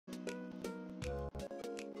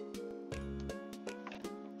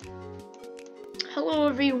Hello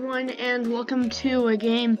everyone and welcome to a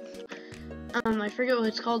game. I forget what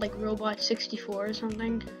it's called, like ROBLOX 64 or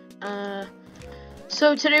something.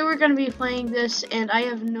 So today we're gonna be playing this and I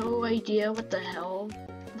have no idea what the hell.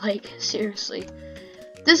 Like, seriously.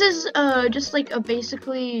 This is just like a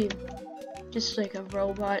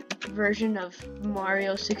robot version of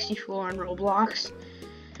Mario 64 on Roblox.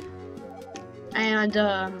 And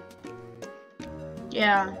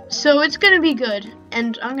yeah, so it's gonna be good,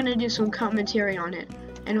 and I'm gonna do some commentary on it,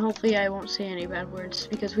 and hopefully I won't say any bad words,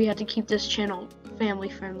 because we have to keep this channel family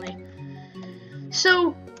friendly.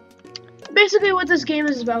 So, basically what this game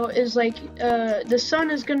is about is like, the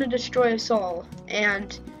sun is gonna destroy us all,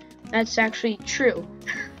 and that's actually true.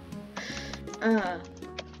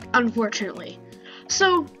 Unfortunately.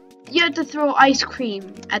 So, you have to throw ice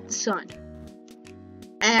cream at the sun,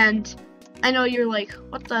 and I know you're like,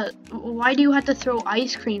 why do you have to throw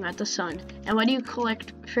ice cream at the sun? And why do you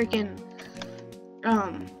collect freaking,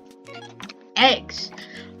 eggs?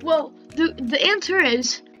 Well, the answer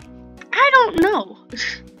is, I don't know.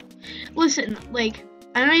 Listen, like,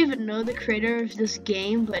 I don't even know the creator of this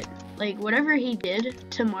game, but, like, whatever he did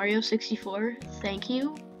to Mario 64, thank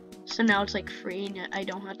you. So now it's, like, free, and I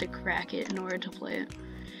don't have to crack it in order to play it.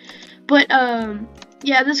 But,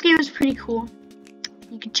 yeah, this game is pretty cool.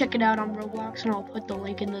 You can check it out on Roblox, and I'll put the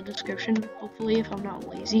link in the description, hopefully, if I'm not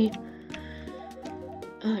lazy.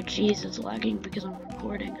 Oh, jeez, it's lagging because I'm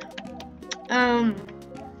recording.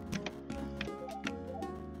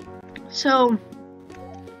 So,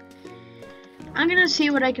 I'm gonna see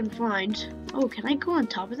what I can find. Oh, can I go on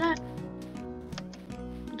top of that?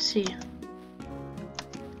 Let's see.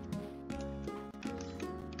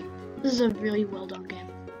 This is a really well done game.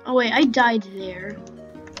 Oh, wait, I died there.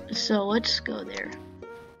 So, let's go there.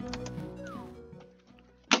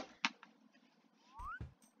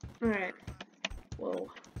 Alright. Whoa.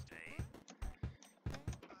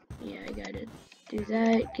 Yeah, I gotta do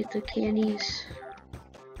that, get the candies,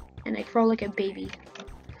 and I crawl like a baby.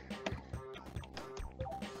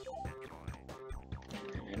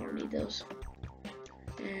 I don't need those.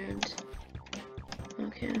 And,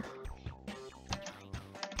 okay.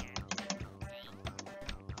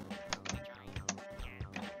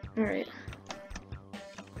 Alright.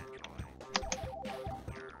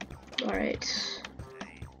 Alright.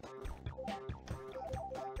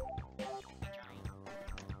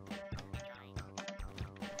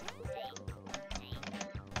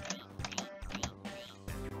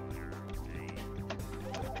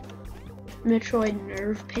 Metroid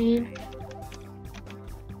nerve pain.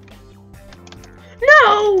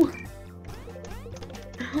 No!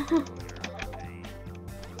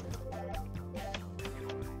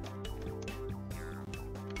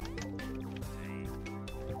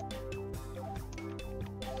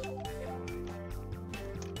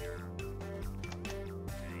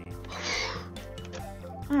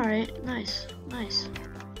 Alright, nice, nice.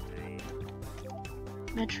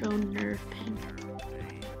 Metro nerve pain.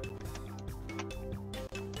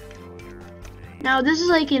 Now this is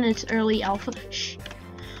like in its early alpha. Shh.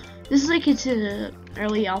 This is like it's an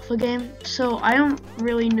early alpha game, so I don't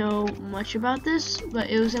really know much about this, but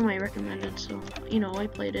it was in my recommended, so you know I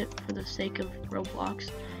played it for the sake of Roblox.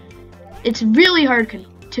 It's really hard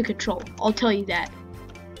to control. I'll tell you that.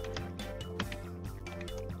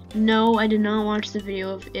 No, I did not watch the video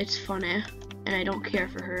of It's Funny, and I don't care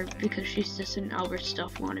for her because she's just an Albert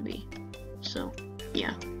Stuff wannabe. So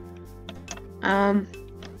yeah.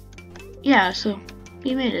 Yeah, so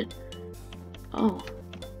he made it. Oh.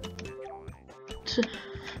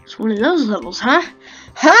 It's one of those levels, huh?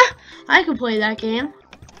 Huh? I could play that game.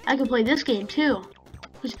 I could play this game too.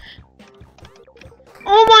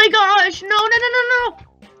 Oh my gosh! No, no, no, no, no!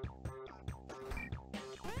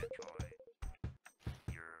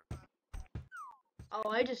 Oh,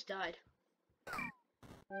 I just died.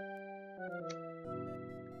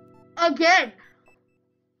 Again!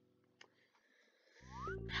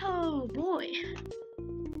 Oh boy,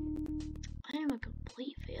 I am a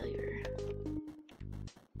complete failure.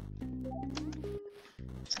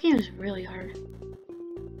 This game is really hard.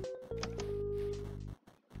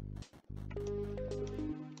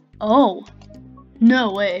 Oh,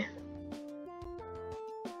 no way.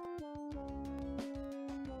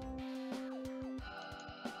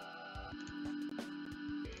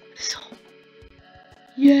 So,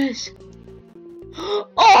 yes.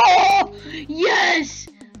 Oh, yes.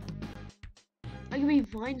 I can be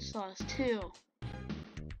vine sauce too.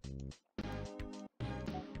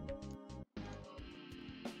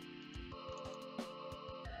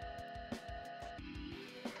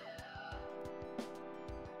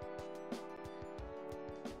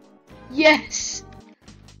 Yes!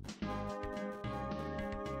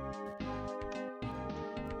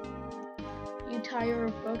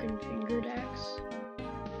 broken fingered axe.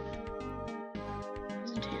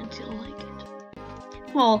 There's a chance he'll like it.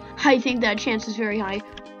 Well, I think that chance is very high.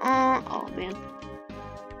 Oh man.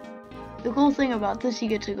 The cool thing about this, you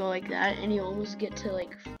get to go like that, and you almost get to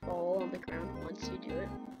like fall on the ground once you do it.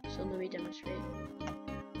 So let me demonstrate.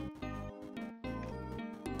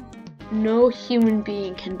 No human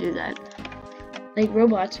being can do that. Like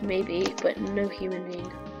robots maybe, but no human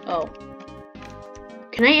being. Oh.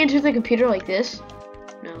 Can I enter the computer like this?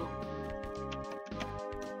 No.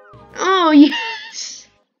 Oh yes!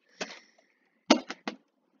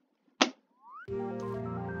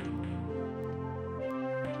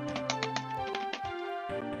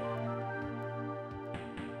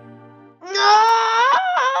 No!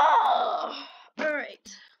 Alright.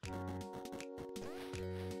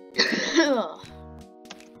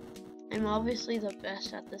 I'm obviously the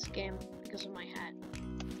best at this game because of my hat.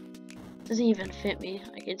 It doesn't even fit me.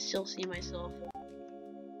 I can still see myself.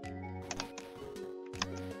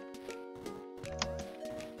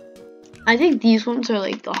 I think these ones are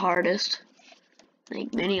like the hardest.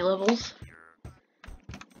 Like many levels.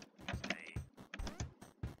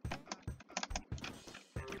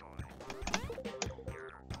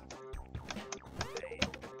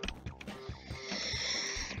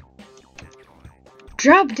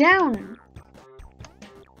 Drop down!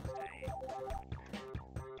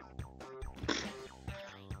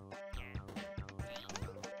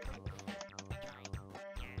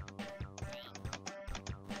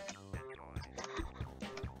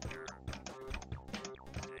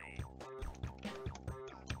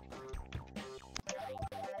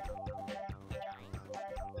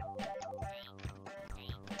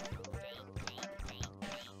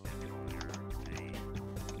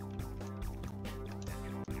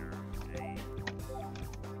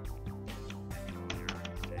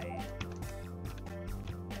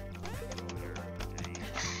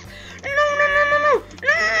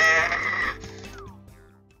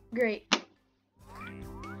 Great.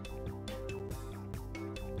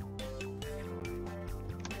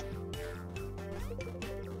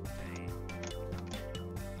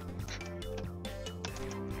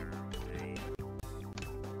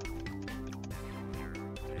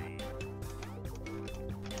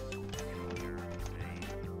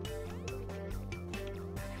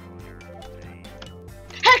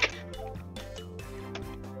 Heck!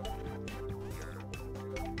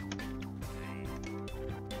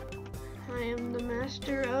 I am the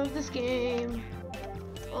master of this game.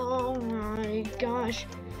 Oh my gosh.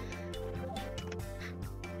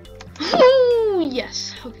 Oh,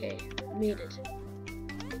 yes. Okay, made it.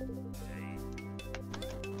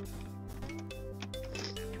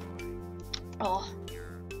 Oh.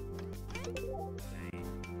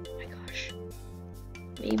 My gosh.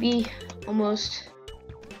 Maybe almost.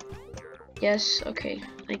 Yes, okay.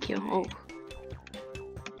 Thank you. Oh.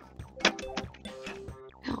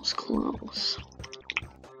 That was close.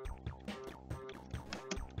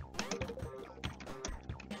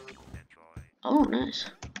 Oh, nice.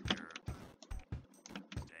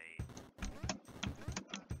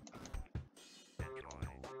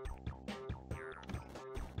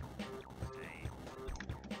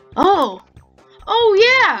 Oh! Oh,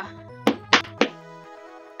 yeah!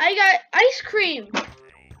 I got ice cream!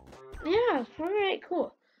 Yeah, alright,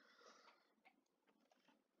 cool.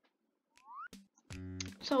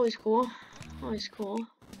 It's always cool. Always cool.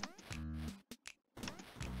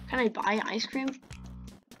 Can I buy ice cream?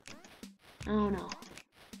 Oh no.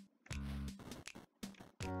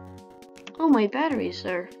 Oh, my batteries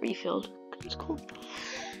are refilled. That's cool.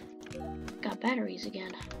 Got batteries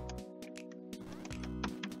again.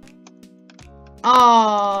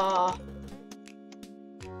 Ah.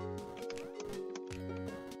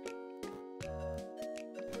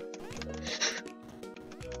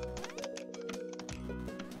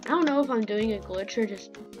 I don't know if I'm doing a glitch or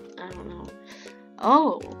just, I don't know.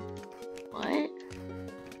 Oh, what?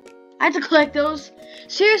 I have to collect those?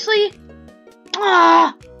 Seriously?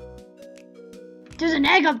 Ah! There's an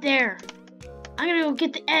egg up there. I'm gonna go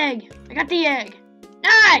get the egg. I got the egg.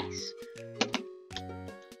 Nice!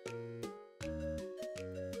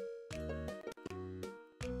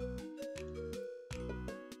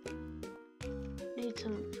 Need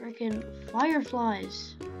some freaking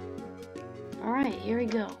fireflies. Alright, here we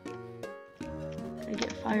go. Gotta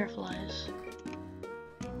get fireflies.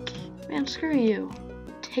 Man, screw you.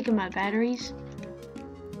 Taking my batteries.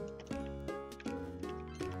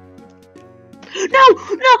 No!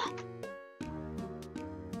 No!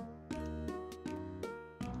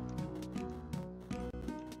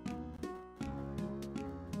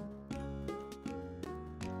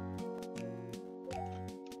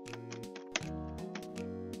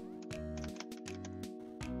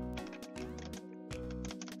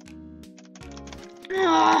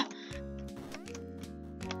 Ah!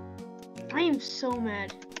 I am so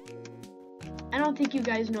mad. I don't think you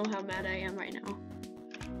guys know how mad I am right now.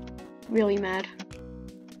 Really mad.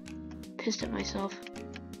 Pissed at myself.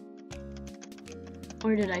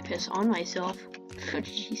 Or did I piss on myself?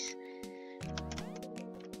 Jeez.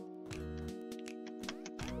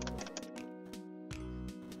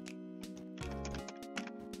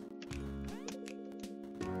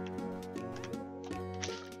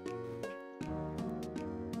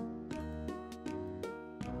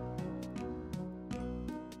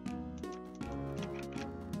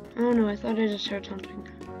 I don't know, I thought I just heard something.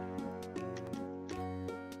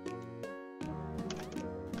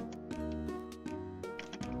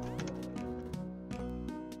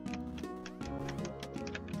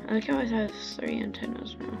 I like how it has 3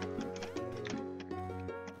 antennas now.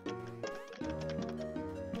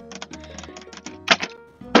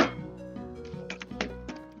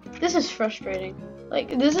 This is frustrating.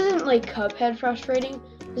 Like, this isn't like Cuphead frustrating.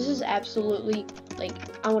 This is absolutely, like,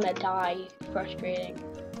 I wanna die frustrating.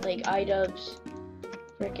 Like, iDubbbz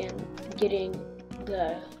freaking getting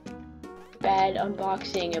the bad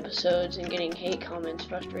unboxing episodes and getting hate comments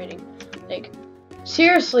frustrating. Like,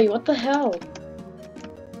 seriously, what the hell?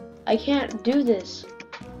 I can't do this.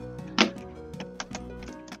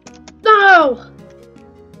 No!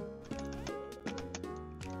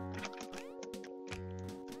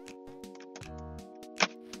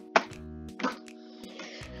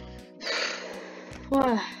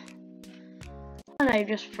 What? Why did I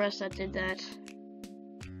just press that did that?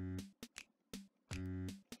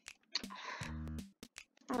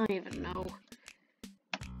 I don't even know.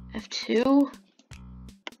 F2?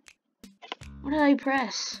 What did I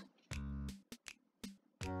press?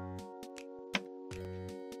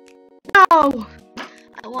 No!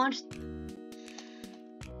 I launched.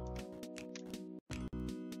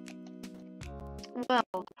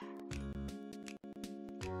 Well.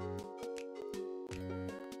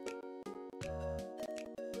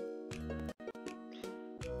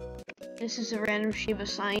 This is a random Shiba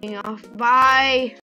signing off. Bye!